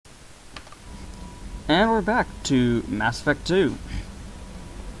And we're back to Mass Effect 2.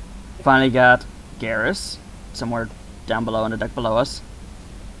 Finally got Garrus, somewhere down below in the deck below us,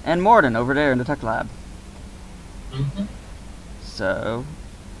 and Morden over there in the tech lab. So,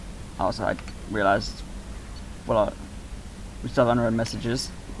 also I realized, well, we still have unread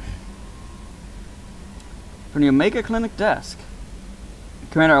messages. From the Omega Clinic desk.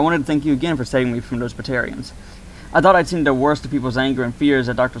 Commander, I wanted to thank you again for saving me from those Batarians. I thought I'd seen the worst of people's anger and fears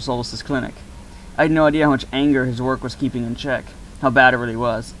at Dr. Solus's clinic. I had no idea how much anger his work was keeping in check, how bad it really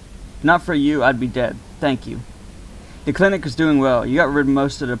was. If not for you, I'd be dead. Thank you. The clinic is doing well. You got rid of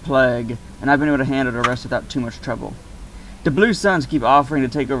most of the plague, and I've been able to handle the rest without too much trouble. The Blue Suns keep offering to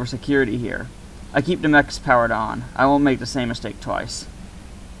take over security here. I keep the mechs powered on. I won't make the same mistake twice.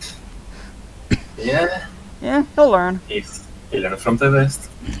 Yeah. Yeah, he'll learn. He learned from the best.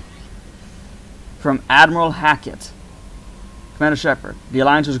 From Admiral Hackett. Commander Shepard, the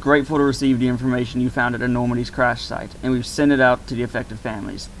Alliance was grateful to receive the information you found at the Normandy's crash site, and we've sent it out to the affected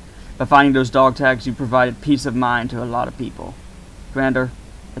families. By finding those dog tags, you provided peace of mind to a lot of people. Commander,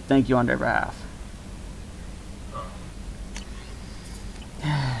 I thank you on their behalf.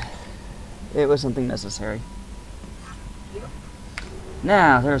 It was something necessary.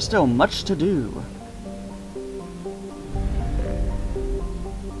 Now, there's still much to do.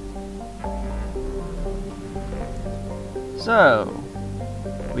 So,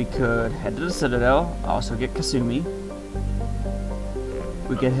 we could head to the Citadel, also get Kasumi.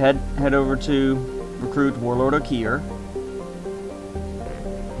 We could head over to recruit Warlord Okir.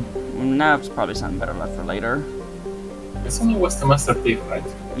 Now it's probably something better left for later. This only was the Master Thief, right?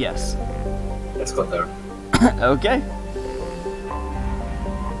 Yes. Let's go there. Okay.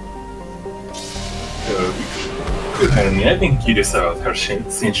 Good, Hermie. I've been curious about her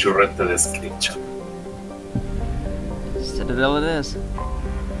since you read the description. Citadel it is.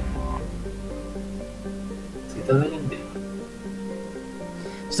 Citadel indeed.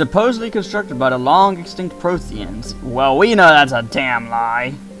 Supposedly constructed by the long-extinct Protheans. Well, we know that's a damn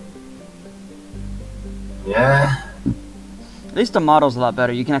lie. Yeah. At least the model's a lot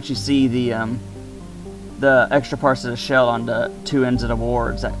better. You can actually see the extra parts of the shell on the two ends of the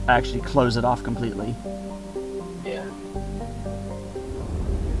wards that actually close it off completely. Yeah.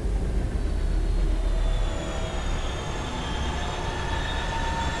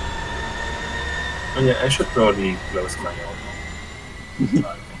 Oh yeah, I should probably close my own.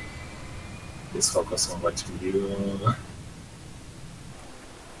 Just focus on watching you.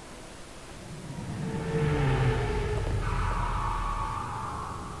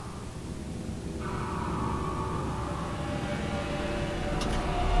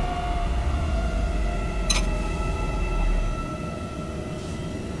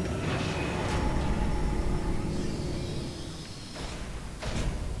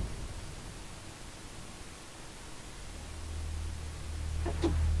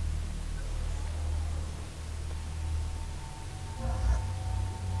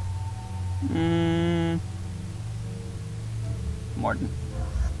 Morden.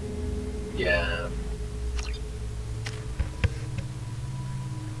 Yeah.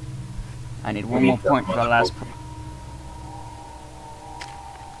 I need one more point for the last point.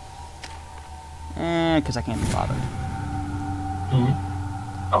 Because I can't be bothered.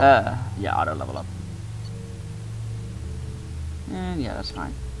 Mm-hmm. Oh. Yeah, auto level up. And yeah, that's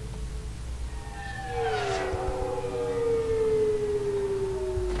fine.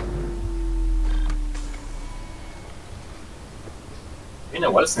 Been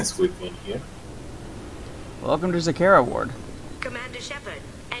a while since we've been here. Welcome to Zakara Ward. Commander Shepard,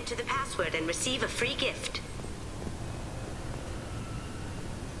 enter the password and receive a free gift.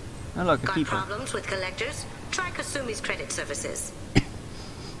 Oh look, a Got keeper. problems with collectors? Try Kasumi's credit services.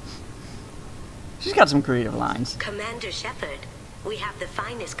 She's got some creative lines. Commander Shepard, we have the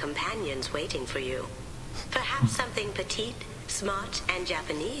finest companions waiting for you. Perhaps something petite, smart, and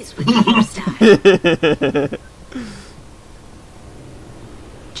Japanese would be your style.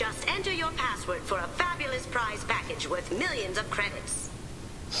 Just enter your password for a fabulous prize package worth millions of credits.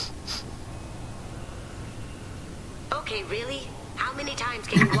 Okay, really? How many times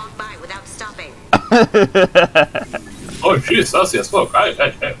can you walk by without stopping? Oh, she's saucy as fuck.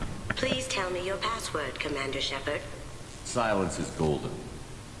 Hey. Please tell me your password, Commander Shepard. Silence is golden.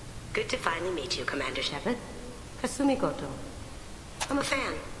 Good to finally meet you, Commander Shepard. Kasumi Goto. I'm a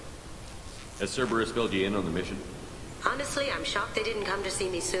fan. Has Cerberus filled you in on the mission? Honestly, I'm shocked they didn't come to see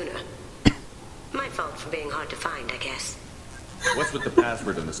me sooner. My fault for being hard to find, I guess. What's with the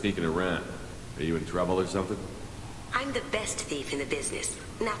password and the sneaking around? Are you in trouble or something? I'm the best thief in the business,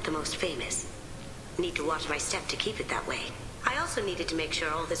 not the most famous. Need to watch my step to keep it that way. I also needed to make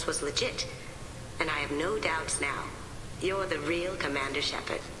sure all this was legit. and I have no doubts now. You're the real Commander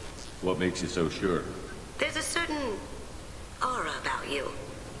Shepard. What makes you so sure? There's a certain aura about you.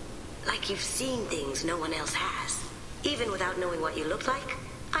 Like you've seen things no one else has. Even without knowing what you looked like,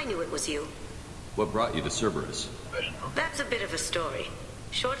 I knew it was you. What brought you to Cerberus? That's a bit of a story.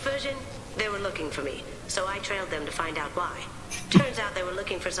 Short version, they were looking for me, so I trailed them to find out why. Turns out they were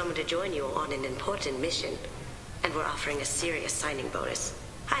looking for someone to join you on an important mission, and were offering a serious signing bonus.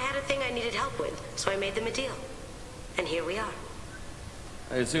 I had a thing I needed help with, so I made them a deal. And here we are.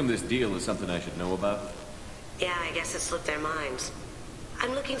 I assume this deal is something I should know about? Yeah, I guess it slipped their minds.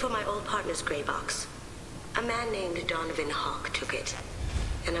 I'm looking for my old partner's gray box. A man named Donovan Hawk took it,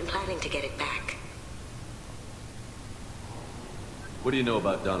 and I'm planning to get it back. What do you know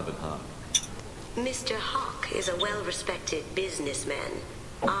about Donovan Hawk? Mr. Hawk is a well-respected businessman.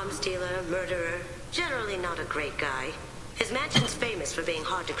 Arms dealer, murderer, generally not a great guy. His mansion's famous for being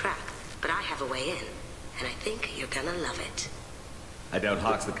hard to crack, but I have a way in, and I think you're gonna love it. I doubt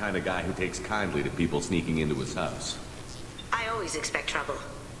Hawk's the kind of guy who takes kindly to people sneaking into his house. I always expect trouble.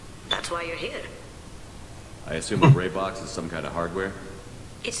 That's why you're here. I assume a gray box is some kind of hardware?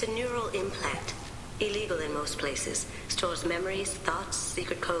 It's a neural implant. Illegal in most places. Stores memories, thoughts,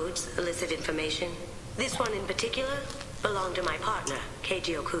 secret codes, illicit information. This one in particular belonged to my partner,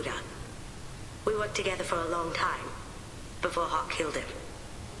 Keiji Okuda. We worked together for a long time, before Hawk killed him.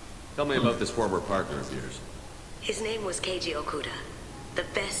 Tell me about this former partner of yours. His name was Keiji Okuda, the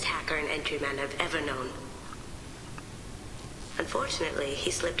best hacker and entryman I've ever known. Unfortunately,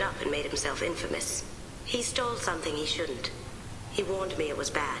 he slipped up and made himself infamous. He stole something he shouldn't. He warned me it was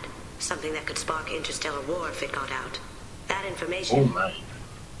bad. Something that could spark interstellar war if it got out. That information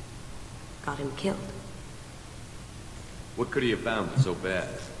got him killed. What could he have found that's so bad?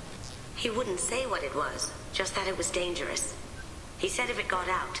 He wouldn't say what it was, just that it was dangerous. He said if it got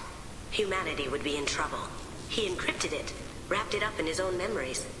out, humanity would be in trouble. He encrypted it, wrapped it up in his own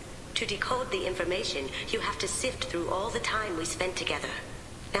memories. To decode the information, you have to sift through all the time we spent together.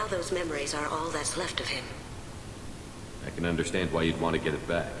 Now those memories are all that's left of him. I can understand why you'd want to get it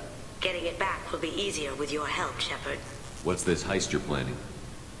back. Getting it back will be easier with your help, Shepard. What's this heist you're planning?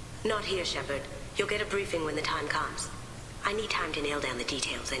 Not here, Shepard. You'll get a briefing when the time comes. I need time to nail down the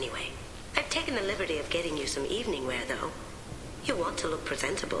details anyway. I've taken the liberty of getting you some evening wear, though. You want to look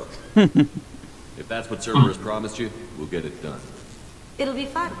presentable. If that's what Cerberus promised you, we'll get it done. It'll be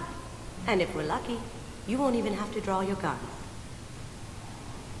fun. And if we're lucky, you won't even have to draw your gun.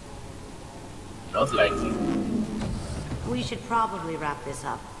 Not likely. We should probably wrap this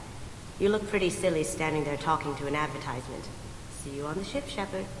up. You look pretty silly standing there talking to an advertisement. See you on the ship,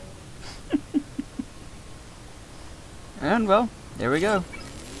 Shepard. And, well, there we go.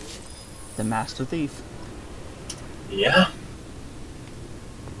 The Master Thief. Yeah.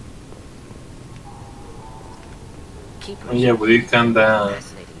 Ja, we kinda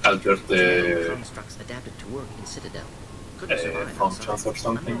alter the constructs adapted to work in Citadel. functions or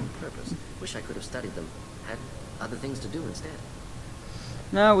something. Wish I could have studied them. Had other things to do instead.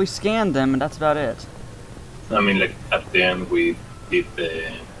 No, we scanned them, and that's about it. I mean, like, at the end we did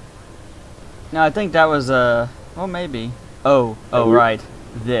the... No, I think that was, well, maybe. Oh, right.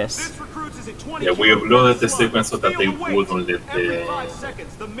 This. Yeah, we uploaded the sequence so that they wouldn't let Every 5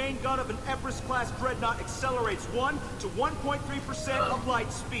 seconds, the main gun of an Empress-class dreadnought accelerates 1 to 1.3% of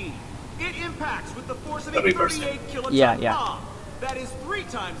light speed. It impacts with the force of a 38 kiloton bomb. That is 3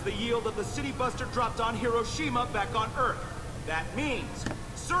 times the yield of the city buster dropped on Hiroshima back on Earth. That means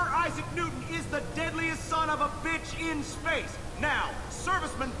Sir Isaac Newton is the deadliest son of a bitch in space. Now,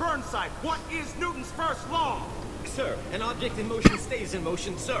 Serviceman Burnside, what is Newton's first law? Sir, an object in motion stays in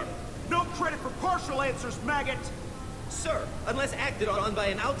motion, sir. No credit for partial answers, maggot. Sir, unless acted on by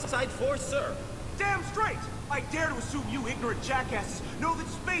an outside force, sir. Damn straight! I dare to assume you ignorant jackasses know that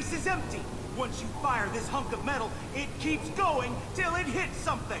space is empty. Once you fire this hunk of metal, it keeps going till it hits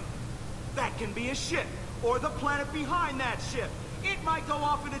something. That can be a ship, or the planet behind that ship. It might go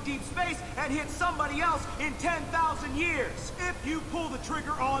off into deep space and hit somebody else in 10,000 years. If you pull the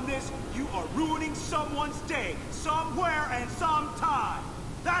trigger on this, you are ruining someone's day, somewhere and sometime.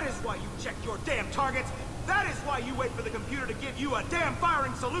 That is why you check your damn targets. That is why you wait for the computer to give you a damn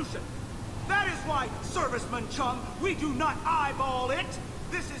firing solution. That is why, Serviceman Chung, we do not eyeball it.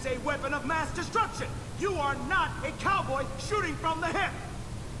 This is a weapon of mass destruction. You are not a cowboy shooting from the hip.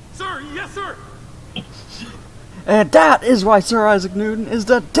 Sir, yes, sir. And that is why Sir Isaac Newton is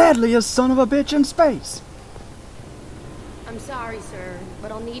the deadliest son of a bitch in space. I'm sorry, sir,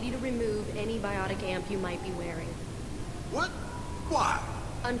 but I'll need you to remove any biotic amp you might be wearing. What? Why?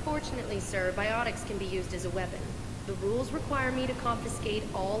 Unfortunately, sir, biotics can be used as a weapon. The rules require me to confiscate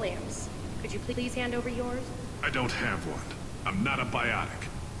all amps. Could you please hand over yours? I don't have one. I'm not a biotic.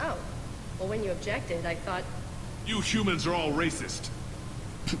 Oh. Well, when you objected, I thought... You humans are all racist.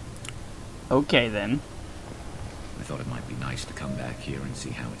 Okay, then. I thought it might be nice to come back here and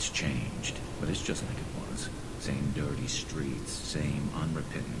see how it's changed, but it's just like it was. Same dirty streets, same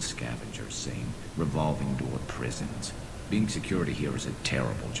unrepentant scavengers, same revolving door prisons. Being security here is a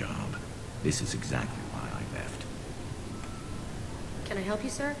terrible job. This is exactly why I left. Can I help you,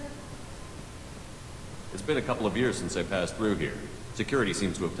 sir? It's been a couple of years since I passed through here. Security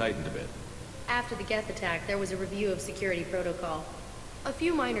seems to have tightened a bit. After the geth attack, there was a review of security protocol. A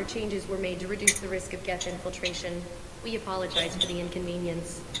few minor changes were made to reduce the risk of geth infiltration. We apologize for the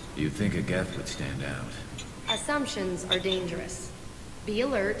inconvenience. You think a geth would stand out? Assumptions are dangerous. Be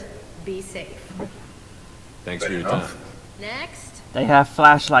alert, be safe. Thanks for your time. Next. They have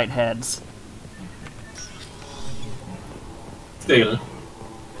flashlight heads. Still,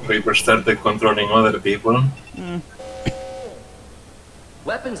 Reaper started controlling other people.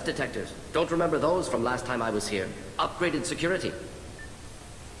 Weapons detectors. Don't remember those from last time I was here. Upgraded security.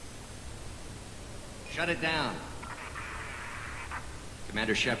 Shut it down.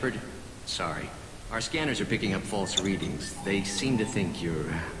 Commander Shepard, sorry. Our scanners are picking up false readings. They seem to think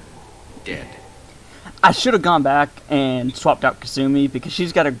you're dead. I should have gone back and swapped out Kasumi because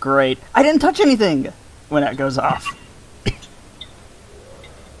she's got a great "I didn't touch anything" when that goes off.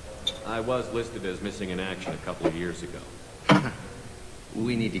 I was listed as missing in action a couple of years ago.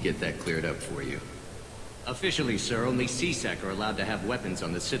 We need to get that cleared up for you. Officially, sir, only CSEC are allowed to have weapons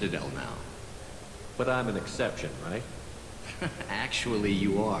on the Citadel now. But I'm an exception, right? Actually,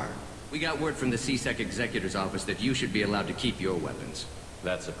 you are. We got word from the CSEC Executor's office that you should be allowed to keep your weapons.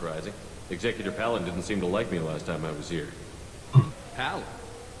 That's surprising. Executor Palin didn't seem to like me last time I was here. Palin?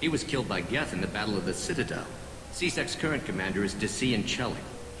 He was killed by Geth in the Battle of the Citadel. CSEC's current commander is Desian Chelik.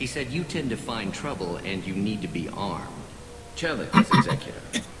 He said you tend to find trouble and you need to be armed. Chelik is executor.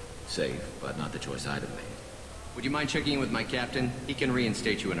 Safe, but not the choice I'd have made. Would you mind checking in with my captain? He can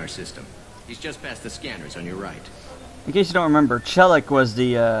reinstate you in our system. He's just past the scanners on your right. In case you don't remember, Chelik was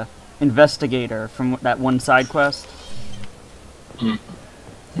the investigator from that one side quest.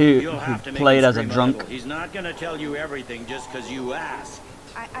 Who played as a drunk. He's not going to tell you everything just because you ask.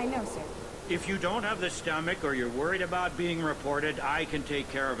 I know, sir. If you don't have the stomach or you're worried about being reported, I can take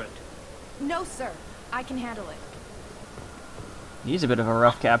care of it. No, sir. I can handle it. He's a bit of a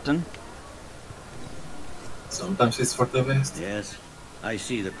rough captain. Sometimes it's for the best. Yes, I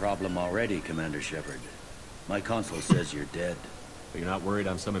see the problem already, Commander Shepard. My console says you're dead. But you're not worried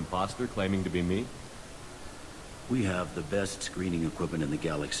I'm some imposter claiming to be me? We have the best screening equipment in the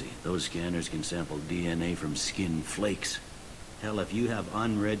galaxy. Those scanners can sample DNA from skin flakes. Hell, if you have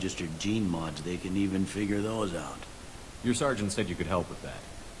unregistered gene mods, they can even figure those out. Your sergeant said you could help with that.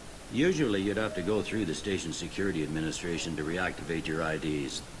 Usually you'd have to go through the Station Security Administration to reactivate your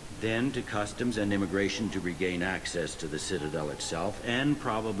IDs. Then to Customs and Immigration to regain access to the Citadel itself, and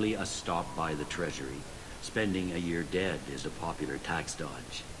probably a stop by the Treasury. Spending a year dead is a popular tax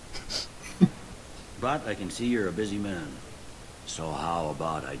dodge. But I can see you're a busy man. So how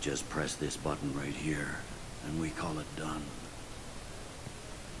about I just press this button right here, and we call it done?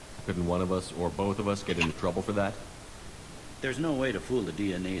 Couldn't one of us, or both of us, get into trouble for that? There's no way to fool the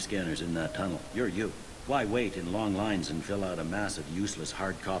DNA scanners in that tunnel. You're you. Why wait in long lines and fill out a massive useless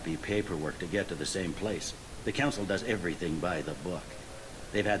hard copy paperwork to get to the same place? The Council does everything by the book.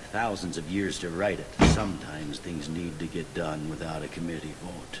 They've had thousands of years to write it. Sometimes things need to get done without a committee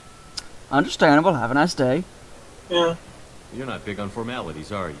vote. Understandable. Have a nice day. Yeah. You're not big on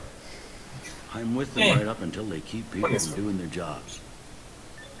formalities, are you? I'm with them right up until they keep people from doing their jobs.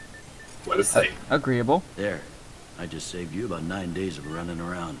 Well said. Agreeable. There. I just saved you about 9 days of running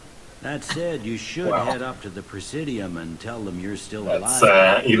around. That said, you should head up to the Presidium and tell them you're still alive.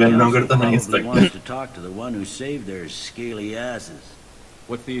 That's even longer than I expected. Wants to talk to the one who saved their scaly asses.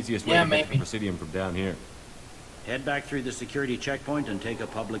 What's the easiest way to get to the Presidium from down here? Head back through the security checkpoint and take a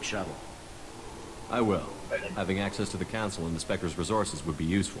public shuttle. I will. Having access to the Council and the Spectre's resources would be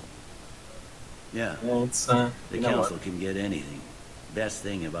useful. Yeah. The Council can get anything. Best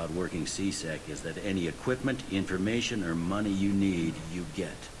thing about working CSEC is that any equipment, information, or money you need, you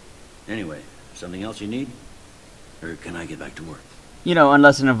get. Anyway, something else you need? Or can I get back to work? You know,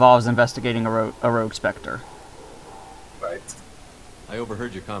 unless it involves investigating a rogue Spectre. Right. I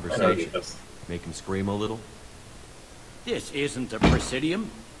overheard your conversation. Make him scream a little? This isn't the Presidium.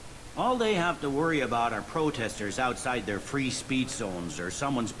 All they have to worry about are protesters outside their free speech zones or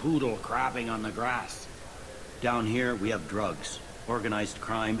someone's poodle crapping on the grass. Down here, we have drugs, organized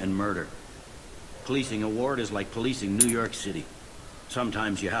crime, and murder. Policing a ward is like policing New York City.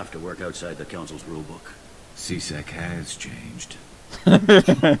 Sometimes you have to work outside the Council's rulebook. CSEC has changed.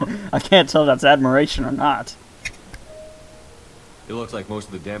 I can't tell if that's admiration or not. It looks like most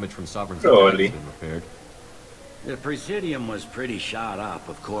of the damage from Sovereign's Surely. attack has been repaired. The Presidium was pretty shot up.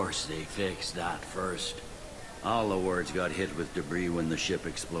 Of course, they fixed that first. All the wards got hit with debris when the ship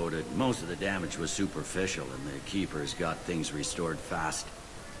exploded. Most of the damage was superficial, and the Keepers got things restored fast.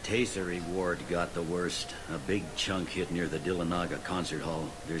 Tasery Ward got the worst. A big chunk hit near the Dillanaga concert hall.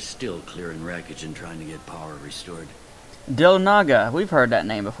 They're still clearing wreckage and trying to get power restored. Dillanaga, we've heard that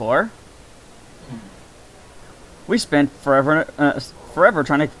name before. We spent forever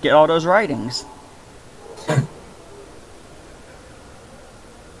trying to get all those writings.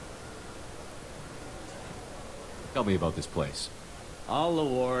 Tell me about this place. All the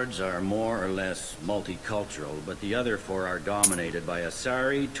wards are more or less multicultural, but the other 4 are dominated by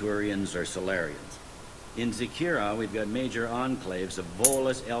Asari, Turians, or Solarians. In Zakira, we've got major enclaves of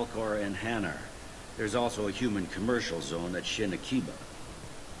Volus, Elcor, and Hanar. There's also a human commercial zone at Shinakiba.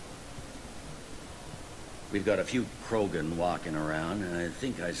 We've got a few Krogan walking around, and I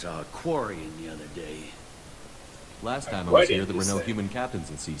think I saw a Quarian the other day. Last time I was here, there were no human captains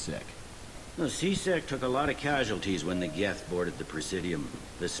in CSEC. The CSEC took a lot of casualties when the Geth boarded the Presidium.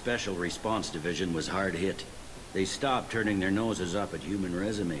 The Special Response Division was hard hit. They stopped turning their noses up at human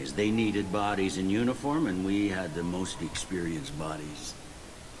resumes. They needed bodies in uniform, and we had the most experienced bodies.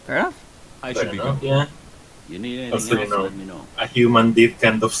 Fair enough. I should be good. Yeah. You need anything Also, else, let me know. A human did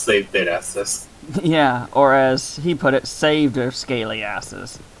kind of save their asses. Yeah, or as he put it, saved their scaly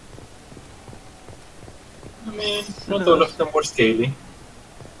asses. I mean, not all of them were scaly.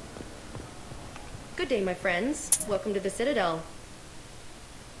 Good day, my friends. Welcome to the Citadel.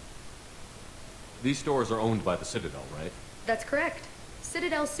 These stores are owned by the Citadel, right? That's correct.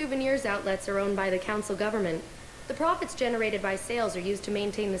 Citadel souvenirs outlets are owned by the Council government. The profits generated by sales are used to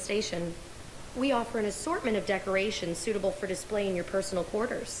maintain the station. We offer an assortment of decorations suitable for display in your personal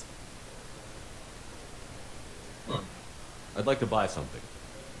quarters. I'd like to buy something.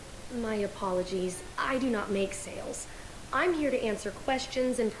 My apologies. I do not make sales. I'm here to answer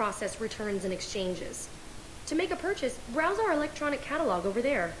questions and process returns and exchanges. To make a purchase, browse our electronic catalog over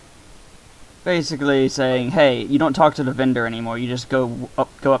there. Basically saying, hey, you don't talk to the vendor anymore, you just go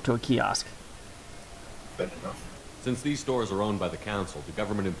up to a kiosk. Fair enough. Since these stores are owned by the Council, do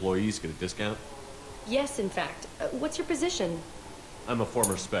government employees get a discount? Yes, in fact. What's your position? I'm a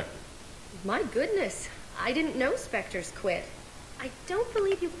former Spectre. My goodness. I didn't know Spectres quit. I don't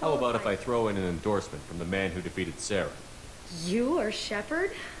believe you How qualify. about if I throw in an endorsement from the man who defeated Sarah? You are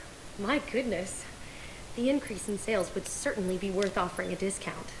Shepard? My goodness. The increase in sales would certainly be worth offering a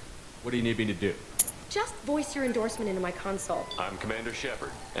discount. What do you need me to do? Just voice your endorsement into my console. I'm Commander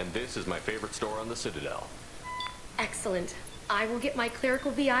Shepard, and this is my favorite store on the Citadel. Excellent. I will get my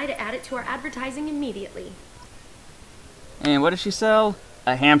clerical VI to add it to our advertising immediately. And what does she sell?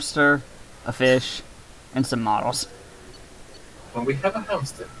 A hamster, a fish, and some models. Well, we have a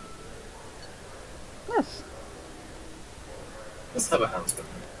hamster. Yes. Let's have a hamster.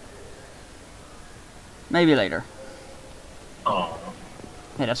 Maybe later. Aww.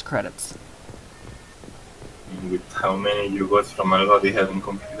 Hey, that's credits. With how many you got from Alva, they haven't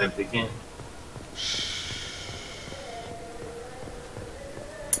completed the game.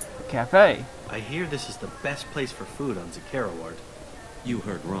 Cafe. I hear this is the best place for food on Zakira Ward. You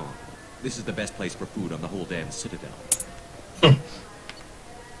heard wrong. This is the best place for food on the whole damn Citadel.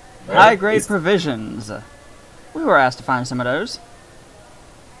 High-grade provisions. We were asked to find some of those.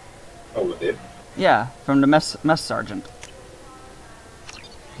 Oh, we did? Yeah, from the mess sergeant.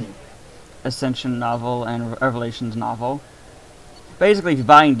 Ascension novel and Revelations novel. Basically, if you're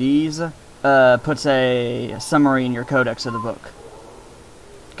buying these, puts a summary in your codex of the book.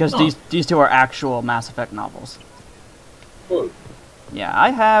 Because these two are actual Mass Effect novels. Cool. Yeah,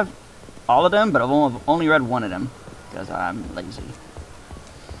 I have all of them, but I've only read one of them. Because I'm lazy.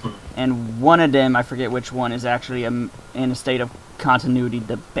 And one of them, I forget which one, is actually in a state of continuity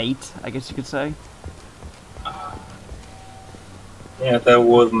debate, I guess you could say. Yeah, that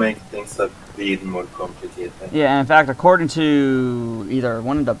would make things a bit more complicated. Yeah, in fact, according to either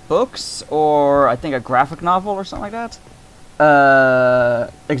one of the books or I think a graphic novel or something like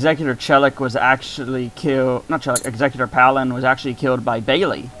that, Executor Chelik was actually killed. Not Chelik, Executor Palin was actually killed by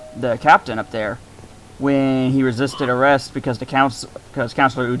Bailey, the captain up there, when he resisted arrest because Counselor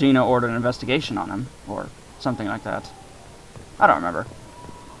Udina ordered an investigation on him or something like that. I don't remember.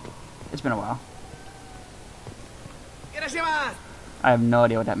 It's been a while. I have no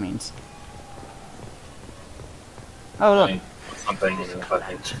idea what that means. Oh, look. Something in the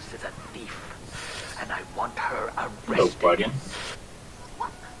package. is a thief, and I want her Hello, arrested. Guardian.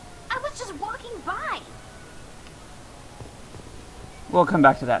 We'll come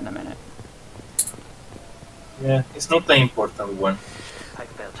back to that in a minute. Yeah, it's not the important one. I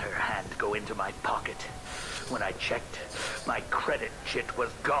felt her hand go into my pocket. When I checked, my credit chit was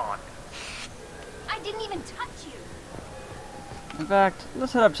gone. I didn't even touch you. In fact,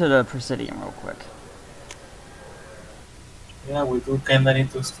 let's head up to the Presidium real quick. Yeah, we do kinda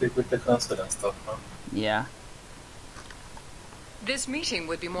need to speak with the council and stuff, huh? Yeah. This meeting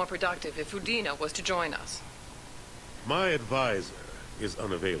would be more productive if Udina was to join us. My advisor is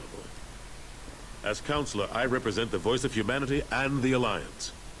unavailable. As counselor, I represent the voice of humanity and the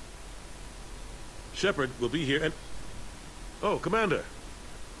Alliance. Shepard will be here and... Oh, Commander.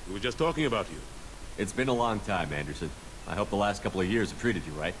 We were just talking about you. It's been a long time, Anderson. I hope the last couple of years have treated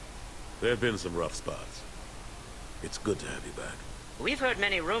you right. There have been some rough spots. It's good to have you back. We've heard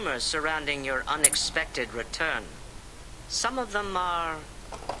many rumors surrounding your unexpected return. Some of them are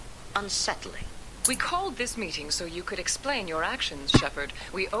unsettling. We called this meeting so you could explain your actions, Shepard.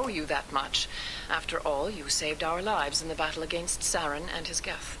 We owe you that much. After all, you saved our lives in the battle against Saren and his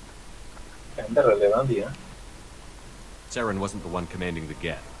geth. Kinda relevant, yeah. Saren wasn't the one commanding the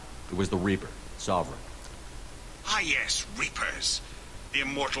geth. It was the Reaper, Sovereign. Ah yes, Reapers. The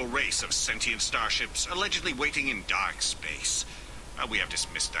immortal race of sentient starships allegedly waiting in dark space. We have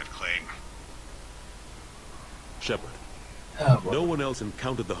dismissed that claim. Shepard, no one else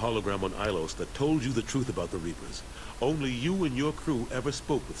encountered the hologram on Ilos that told you the truth about the Reapers. Only you and your crew ever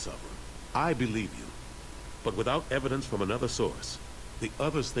spoke with Sovereign. I believe you. But without evidence from another source, the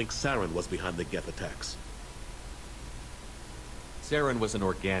others think Saren was behind the geth attacks. Saren was an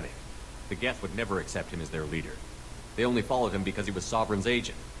organic. The geth would never accept him as their leader. They only followed him because he was Sovereign's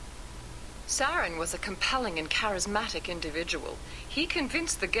agent. Saren was a compelling and charismatic individual. He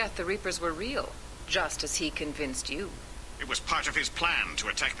convinced the geth the Reapers were real, just as he convinced you. It was part of his plan to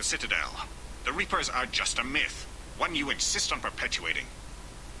attack the Citadel. The Reapers are just a myth, one you insist on perpetuating.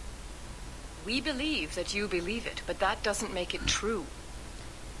 We believe that you believe it, but that doesn't make it true.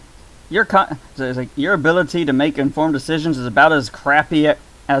 Your ability to make informed decisions is about as crappy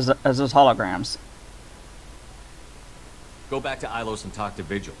as those holograms. Go back to Ilos and talk to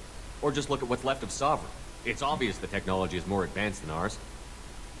Vigil. Or just look at what's left of Sovereign. It's obvious the technology is more advanced than ours.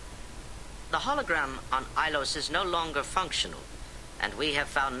 The hologram on Ilos is no longer functional, and we have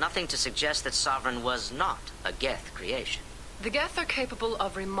found nothing to suggest that Sovereign was not a geth creation. The geth are capable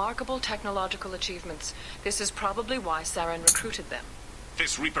of remarkable technological achievements. This is probably why Saren recruited them.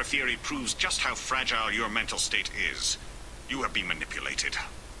 This Reaper theory proves just how fragile your mental state is. You have been manipulated.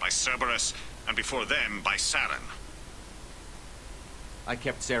 By Cerberus, and before them, by Saren. I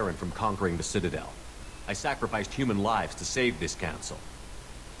kept Saren from conquering the Citadel. I sacrificed human lives to save this council.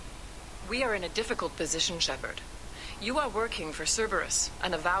 We are in a difficult position, Shepard. You are working for Cerberus,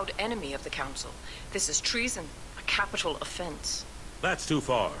 an avowed enemy of the Council. This is treason, a capital offense. That's too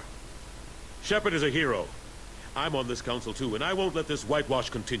far. Shepard is a hero. I'm on this council too, and I won't let this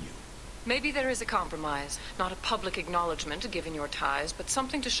whitewash continue. Maybe there is a compromise. Not a public acknowledgement given your ties, but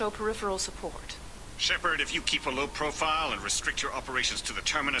something to show peripheral support. Shepard, if you keep a low profile and restrict your operations to the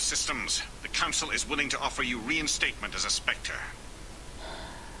Terminus systems, the Council is willing to offer you reinstatement as a Spectre.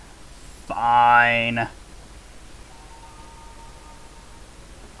 Fine.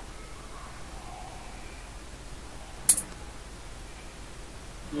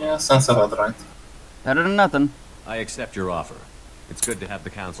 Yeah, sounds about right. Better than nothing. I accept your offer. It's good to have the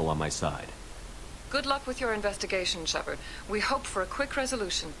Council on my side. Good luck with your investigation, Shepard. We hope for a quick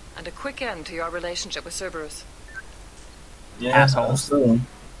resolution and a quick end to your relationship with Cerberus. Yeah, assholes.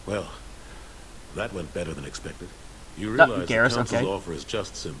 Well, that went better than expected. You realize the Council's okay. offer is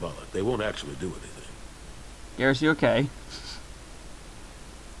just symbolic. They won't actually do anything. Garrus, you okay?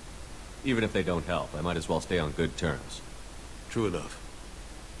 Even if they don't help, I might as well stay on good terms. True enough.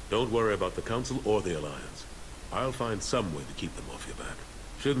 Don't worry about the Council or the Alliance. I'll find some way to keep them off your back.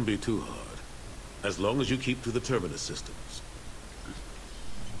 Shouldn't be too hard. As long as you keep to the Terminus systems.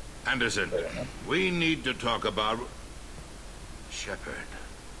 Anderson, we need to talk about... Shepard.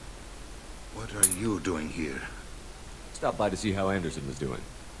 What are you doing here? Stop by to see how Anderson was doing.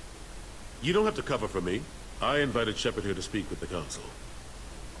 You don't have to cover for me. I invited Shepard here to speak with the Council.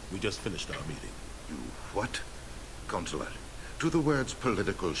 We just finished our meeting. You what? Counselor, do the words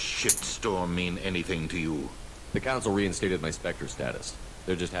political shitstorm mean anything to you? The Council reinstated my Spectre status.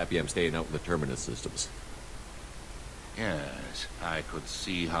 They're just happy I'm staying out in the Terminus systems. Yes, I could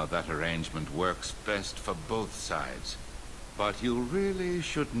see how that arrangement works best for both sides. But you really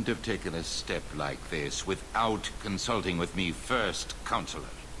shouldn't have taken a step like this without consulting with me first, Counselor.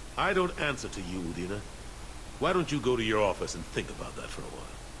 I don't answer to you, Udina. Why don't you go to your office and think about that for a while?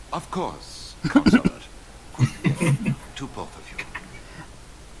 Of course, Counselor. To both of you.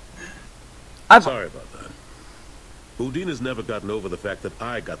 Sorry about that. Udina's never gotten over the fact that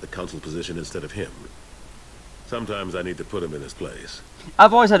I got the council position instead of him. Sometimes I need to put him in his place.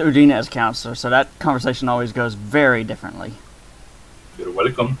 I've always had Udina as counselor, so that conversation always goes very differently. You're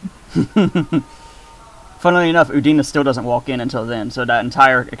welcome. Funnily enough, Udina still doesn't walk in until then, so that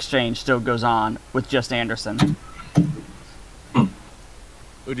entire exchange still goes on with just Anderson.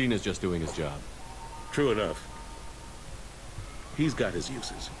 Udina's just doing his job. True enough. He's got his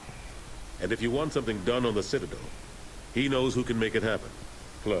uses. And if you want something done on the Citadel, he knows who can make it happen.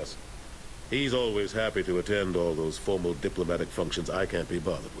 Plus, he's always happy to attend all those formal diplomatic functions I can't be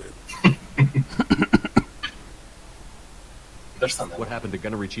bothered with. What happened to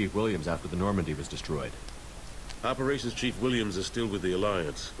Gunnery Chief Williams after the Normandy was destroyed? Operations Chief Williams is still with the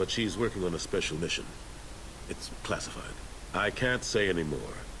Alliance, but she's working on a special mission. It's classified. I can't say any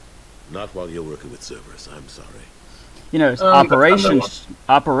more. Not while you're working with Cerberus, I'm sorry. You know, it's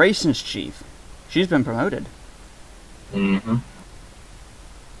operations chief. She's been promoted. Mm-hmm.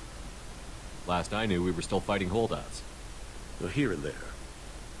 Last I knew, we were still fighting holdouts. Here and there.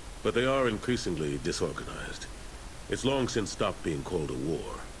 But they are increasingly disorganized. It's long since stopped being called a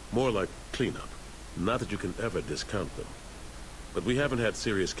war. More like cleanup. Not that you can ever discount them. But we haven't had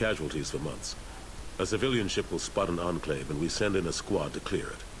serious casualties for months. A civilian ship will spot an enclave and we send in a squad to clear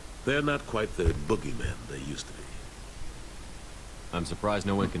it. They're not quite the boogeymen they used to be. I'm surprised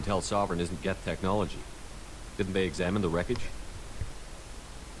no one can tell Sovereign isn't geth technology. Didn't they examine the wreckage?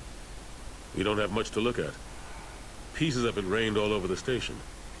 We don't have much to look at. Pieces of it rained all over the station.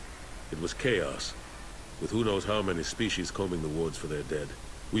 It was chaos, with who knows how many species combing the wards for their dead.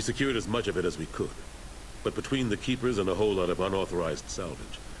 We secured as much of it as we could. But between the keepers and a whole lot of unauthorized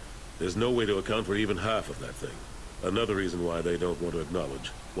salvage, there's no way to account for even half of that thing. Another reason why they don't want to acknowledge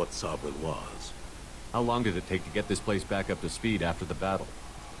what Sovereign was. How long did it take to get this place back up to speed after the battle?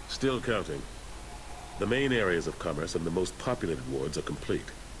 Still counting. The main areas of commerce and the most populated wards are complete.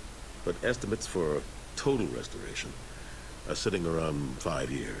 But estimates for total restoration are sitting around 5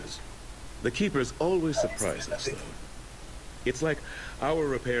 years. The Keepers always surprise us, though. It's like our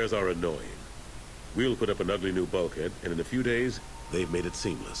repairs are annoying. We'll put up an ugly new bulkhead, and in a few days, they've made it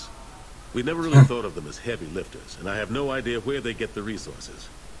seamless. We never really thought of them as heavy lifters, and I have no idea where they get the resources.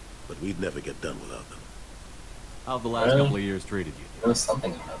 But we'd never get done without them. How have the last couple of years treated you? There was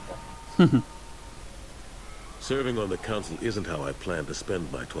something about that. Serving on the council isn't how I plan to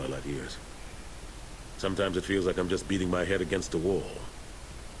spend my twilight years. Sometimes it feels like I'm just beating my head against a wall.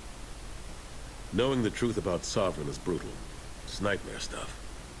 Knowing the truth about Sovereign is brutal. It's nightmare stuff.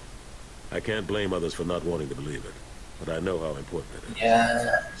 I can't blame others for not wanting to believe it, but I know how important it is.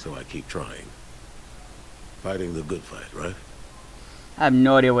 Yeah. So I keep trying. Fighting the good fight, right? I have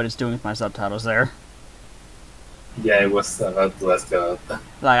no idea what it's doing with my subtitles there. Yeah, I was about to ask about that.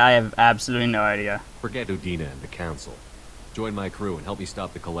 Like, I have absolutely no idea. Forget Udina and the Council. Join my crew and help me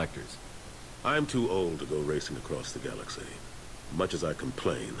stop the Collectors. I'm too old to go racing across the galaxy. Much as I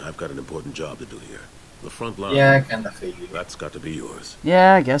complain, I've got an important job to do here. The front line. Yeah, I kind of figured. That's got to be yours.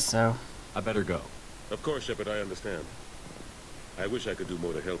 Yeah, I guess so. I better go. Of course, Shepard, I understand. I wish I could do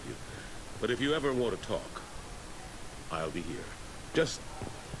more to help you. But if you ever want to talk, I'll be here. Just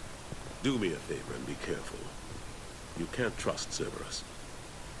do me a favor and be careful. You can't trust Cerberus.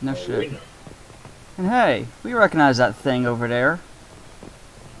 No shit. And hey, we recognize that thing over there.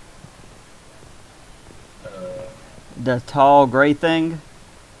 The tall gray thing.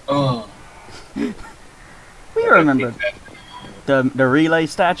 Oh. We remember the relay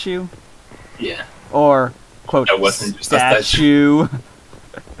statue. Yeah. Or quote that wasn't just statue. A statue.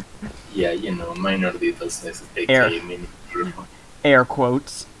 Yeah, you know, minor details. Air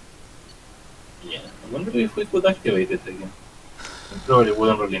quotes. Yeah, I wonder if we could activate it again. It probably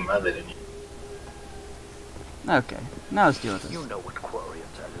wouldn't really matter anymore. Okay, now let's deal with this. You know what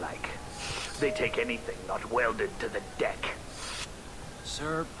Quarians are like. They take anything not welded to the deck.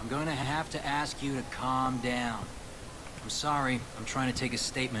 Sir, I'm going to have to ask you to calm down. I'm sorry, I'm trying to take a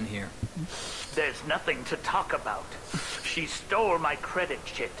statement here. There's nothing to talk about. She stole my credit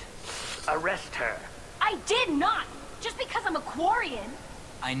chit. Arrest her. I did not! Just because I'm a Quarian.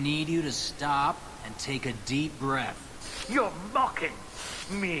 I need you to stop and take a deep breath. You're mocking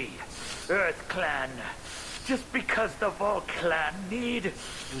me, Earth Clan. Just because the Vol Clan need...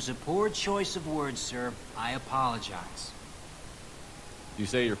 It was a poor choice of words, sir. I apologize. You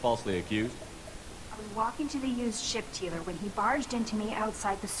say you're falsely accused? I was walking to the used ship dealer when he barged into me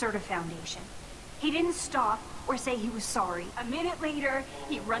outside the Serta Foundation. He didn't stop or say he was sorry. A minute later,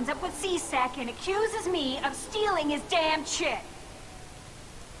 he runs up with C-Sec and accuses me of stealing his damn chit.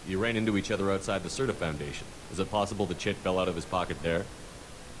 You ran into each other outside the Serta Foundation. Is it possible the chit fell out of his pocket there?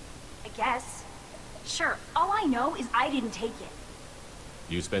 I guess. Sure, all I know is I didn't take it.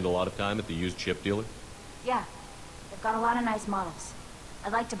 You spend a lot of time at the used ship dealer? Yeah, they've got a lot of nice models.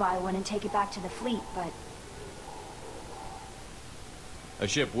 I'd like to buy one and take it back to the fleet, but... A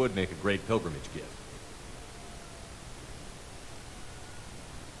ship would make a great pilgrimage gift.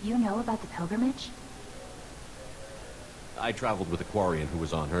 You know about the pilgrimage? I traveled with a Quarian who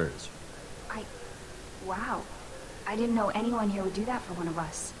was on hers. Wow. I didn't know anyone here would do that for one of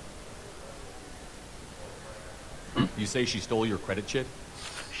us. You say she stole your credit chit?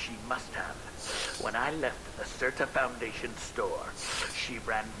 She must have. When I left the Certa Foundation store, she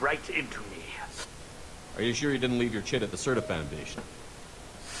ran right into me. Are you sure you didn't leave your chit at the Certa Foundation?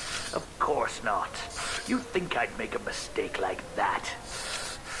 Of course not. You'd think I'd make a mistake like that.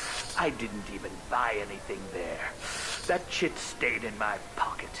 I didn't even buy anything there. That chit stayed in my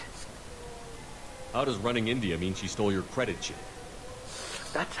pocket. How does running India mean she stole your credit chit?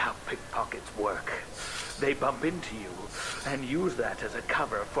 That's how pickpockets work. They bump into you and use that as a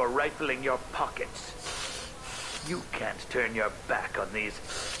cover for rifling your pockets. You can't turn your back on these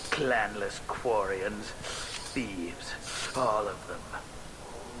clanless Quarians. Thieves. All of them.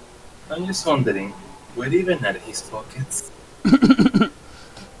 I'm just wondering, where even are his pockets?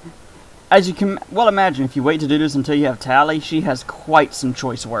 As you can well imagine, if you wait to do this until you have Tally, she has quite some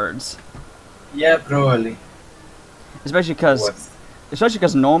choice words. Yeah, probably. Especially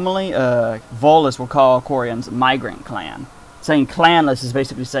because normally, Volus will call Quarians migrant clan. Saying clanless is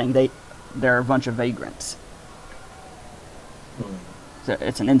basically saying they're a bunch of vagrants. So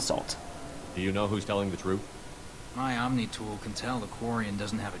it's an insult. Do you know who's telling the truth? My Omni tool can tell the Quarian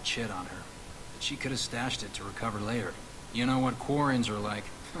doesn't have a chit on her. But she could have stashed it to recover later. You know what Quarians are like.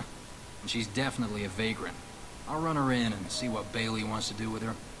 And she's definitely a vagrant. I'll run her in and see what Bailey wants to do with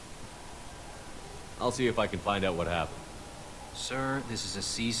her. I'll see if I can find out what happened. Sir, this is a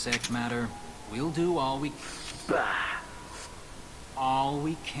C-Sec matter. We'll do all we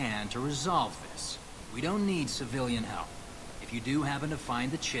can to resolve this. We don't need civilian help. If you do happen to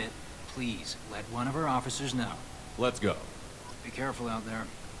find the chit, please let one of our officers know. Let's go. Be careful out there.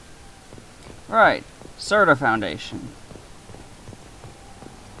 Right, Certa Foundation.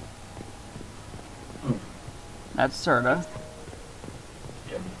 That's Certa.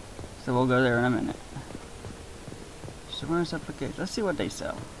 So we'll go there in a minute. Surveillance application. Let's see what they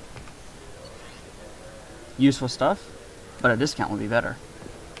sell. Useful stuff, but a discount would be better.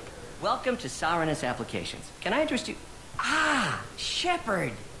 Welcome to Saranus Applications. Can I interest you? Ah,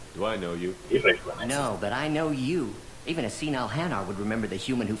 Shepard! Do I know you? No, but I know you. Even a senile Hanar would remember the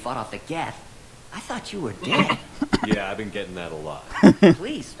human who fought off the geth. I thought you were dead. Yeah, I've been getting that a lot.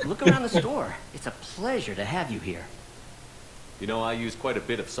 Please, look around the store. It's a pleasure to have you here. You know, I use quite a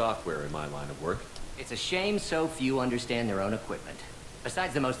bit of software in my line of work. It's a shame so few understand their own equipment.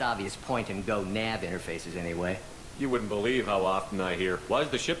 Besides the most obvious point-and-go nav interfaces, anyway. You wouldn't believe how often I hear, "Why's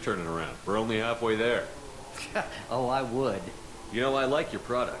the ship turning around? We're only halfway there." Oh, I would. You know, I like your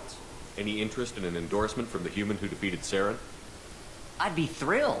products. Any interest in an endorsement from the human who defeated Saren? I'd be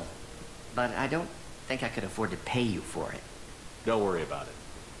thrilled. But I don't think I could afford to pay you for it. Don't worry about it.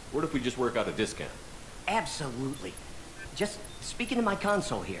 What if we just work out a discount? Absolutely. Just speak into my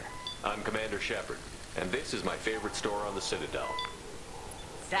console here. I'm Commander Shepard, and this is my favorite store on the Citadel.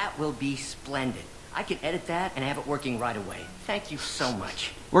 That will be splendid. I can edit that and have it working right away. Thank you so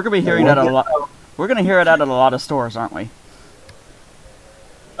much. We're gonna be hearing that a lot. We're gonna hear it out at a lot of stores, aren't we?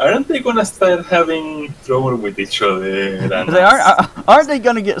 Aren't they gonna start having trouble with each other? Aren't they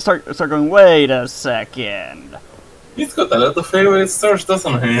gonna start going? Wait a second. He's got a lot of favorite stores,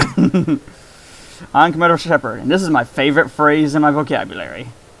 doesn't he? I'm Commander Shepard, and this is my favorite phrase in my vocabulary.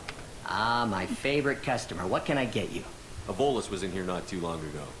 Ah, my favorite customer. What can I get you? A Volus was in here not too long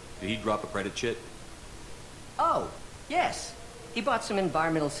ago. Did he drop a credit chit? Oh, yes. He bought some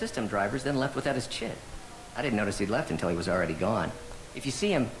environmental system drivers, then left without his chit. I didn't notice he'd left until he was already gone. If you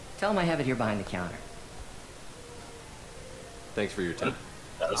see him, tell him I have it here behind the counter. Thanks for your time.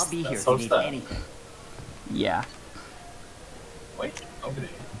 I'll be here if you need anything. Yeah. Wait, over there.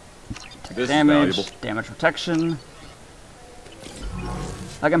 This Damage, damage protection.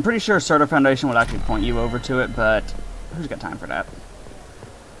 Like, I'm pretty sure Certa Foundation would actually point you over to it, but who's got time for that?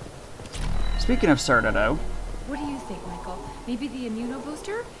 Speaking of Certa, though. What do you think, Michael? Maybe the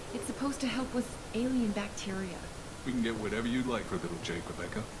immunobooster? It's supposed to help with alien bacteria. We can get whatever you'd like for little Jake,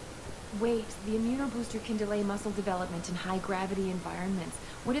 Rebecca. Wait, the immunobooster can delay muscle development in high-gravity environments.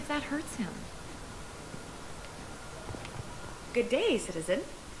 What if that hurts him? Good day, citizen.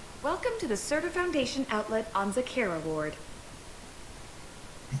 Welcome to the Certa Foundation outlet on Zakera Ward.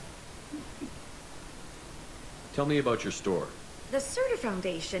 Tell me about your store. The Certa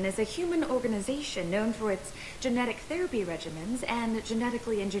Foundation is a human organization known for its genetic therapy regimens and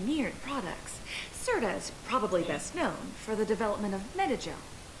genetically engineered products. Certa is probably best known for the development of metagel.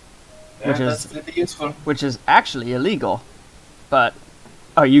 Which Yeah, is that's pretty useful. which is actually illegal. But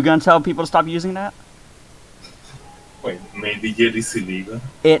are you gonna tell people to stop using that? Wait, maybe it is illegal?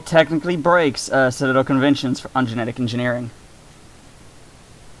 It technically breaks Citadel conventions on genetic engineering.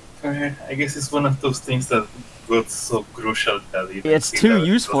 I guess it's one of those things that got so crucial that It's too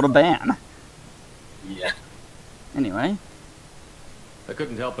useful to ban. Yeah. Anyway. I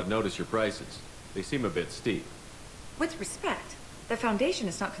couldn't help but notice your prices. They seem a bit steep. With respect, the Foundation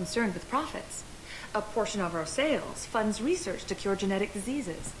is not concerned with profits. A portion of our sales funds research to cure genetic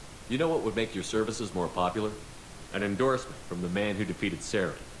diseases. You know what would make your services more popular? An endorsement from the man who defeated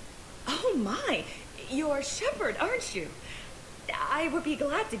Sarah. Oh my! You're Shepard, aren't you? I would be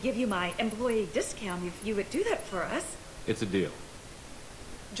glad to give you my employee discount if you would do that for us. It's a deal.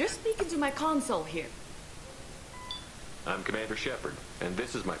 Just speak into my console here. I'm Commander Shepard, and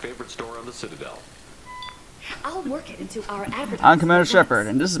this is my favorite store on the Citadel. I'll work it into our advertising. I'm Commander Shepard,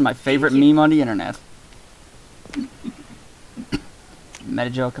 and this is my favorite meme on the internet.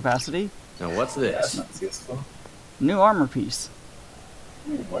 Metagel capacity. Now what's this? That's useful. New armor piece.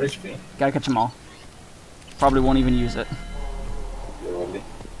 What HP? Gotta catch them all. Probably won't even use it. Probably.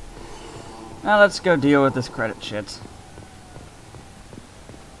 Now let's go deal with this credit shit.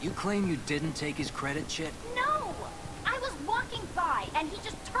 You claim you didn't take his credit chit? No! I was walking by, and he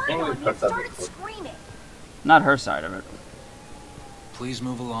just turned Yeah, on we've me heard and that started before. screaming. Not her side of it. Please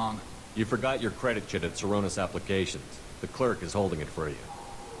move along. You forgot your credit chit at Saronis Applications. The clerk is holding it for you.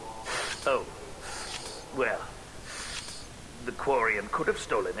 Oh. Well. The Quarian could have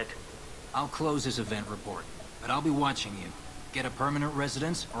stolen it. I'll close this event report, but I'll be watching you. Get a permanent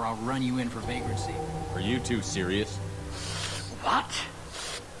residence, or I'll run you in for vagrancy. Are you two serious? What?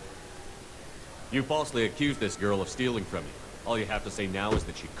 You falsely accused this girl of stealing from you. All you have to say now is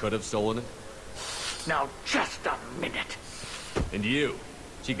that she could have stolen it? Now, just a minute. And you?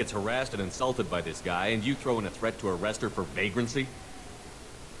 She gets harassed and insulted by this guy, and you throw in a threat to arrest her for vagrancy?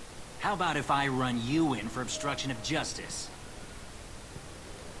 How about if I run you in for obstruction of justice?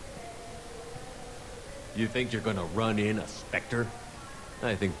 You think you're gonna run in a Spectre?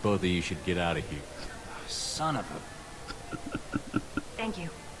 I think both of you should get out of here. Son of a... Thank you.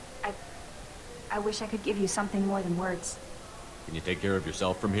 I wish I could give you something more than words. Can you take care of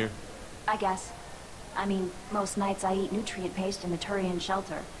yourself from here? I guess. I mean, most nights I eat nutrient paste in the Turian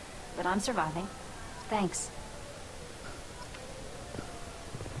shelter, but I'm surviving. Thanks.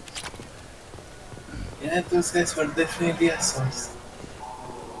 Yeah, those guys were definitely assholes.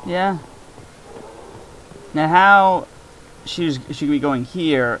 Yeah. Now how she could be going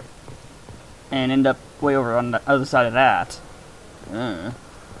here and end up way over on the other side of that.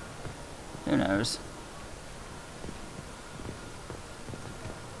 Who knows?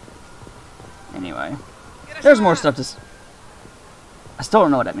 Anyway, there's more stuff to. I still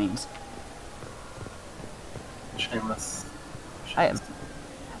don't know what that means. Shameless.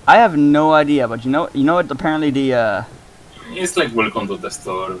 I have no idea, but you know what? Apparently the It's like welcome to the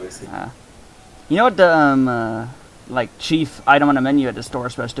store, basically. you know what the like chief item on the menu at the store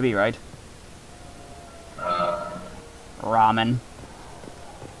is supposed to be, right? Ramen.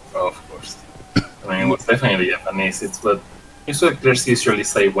 Oh, of course. I mean, it was definitely Japanese. It's what instructors usually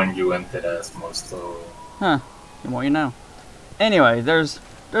say when you enter a small store. Huh. The more you know. Anyway, there's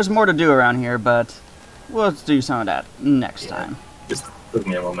more to do around here, but we'll do some of that next time. Just took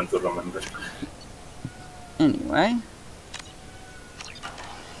me a moment to remember. Anyway.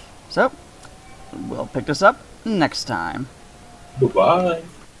 So, we'll pick this up next time. Goodbye.